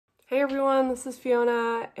Hey everyone, this is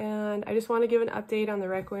Fiona, and I just want to give an update on the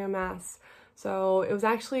Requiem Mass. So it was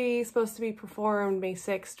actually supposed to be performed May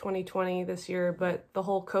 6, 2020 this year, but the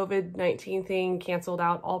whole COVID-19 thing canceled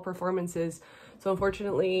out all performances. So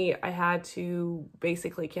unfortunately, I had to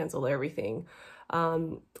basically cancel everything.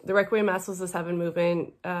 The Requiem Mass was a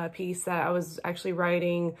 7-movement piece that I was actually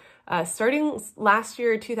writing starting last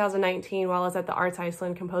year, 2019, while I was at the Arts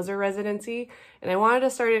Iceland Composer Residency. And I wanted to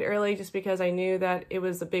start it early just because I knew that it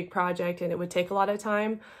was a big project and it would take a lot of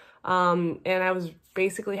time. And I was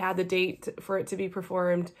basically had the date for it to be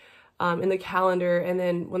performed in the calendar. And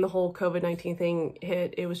then when the whole COVID-19 thing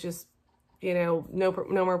hit, it was just, you know,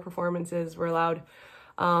 no more performances were allowed.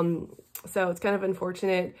 So it's kind of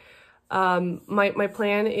unfortunate. My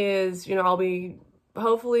plan is, you know, I'll be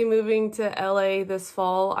hopefully moving to LA this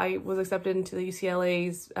fall. I was accepted into the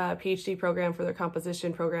UCLA's PhD program for their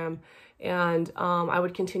composition program, and I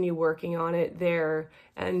would continue working on it there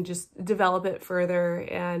and just develop it further.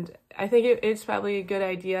 And I think it's probably a good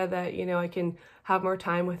idea that, you know, I can have more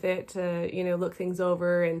time with it to, you know, look things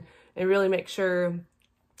over and really make sure,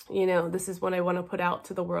 you know, this is what I want to put out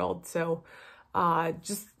to the world. So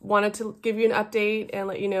just wanted to give you an update and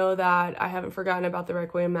let you know that I haven't forgotten about the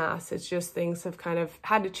Requiem Mass. It's just things have kind of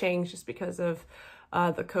had to change just because of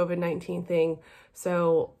the COVID-19 thing.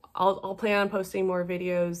 So I'll plan on posting more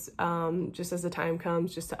videos just as the time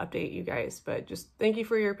comes, just to update you guys. But just thank you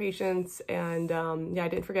for your patience. And yeah, I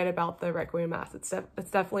didn't forget about the Requiem Mass. It's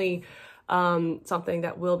definitely something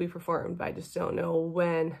that will be performed, but I just don't know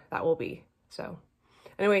when that will be. So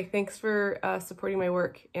anyway, thanks for supporting my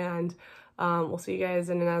work, and we'll see you guys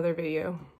in another video.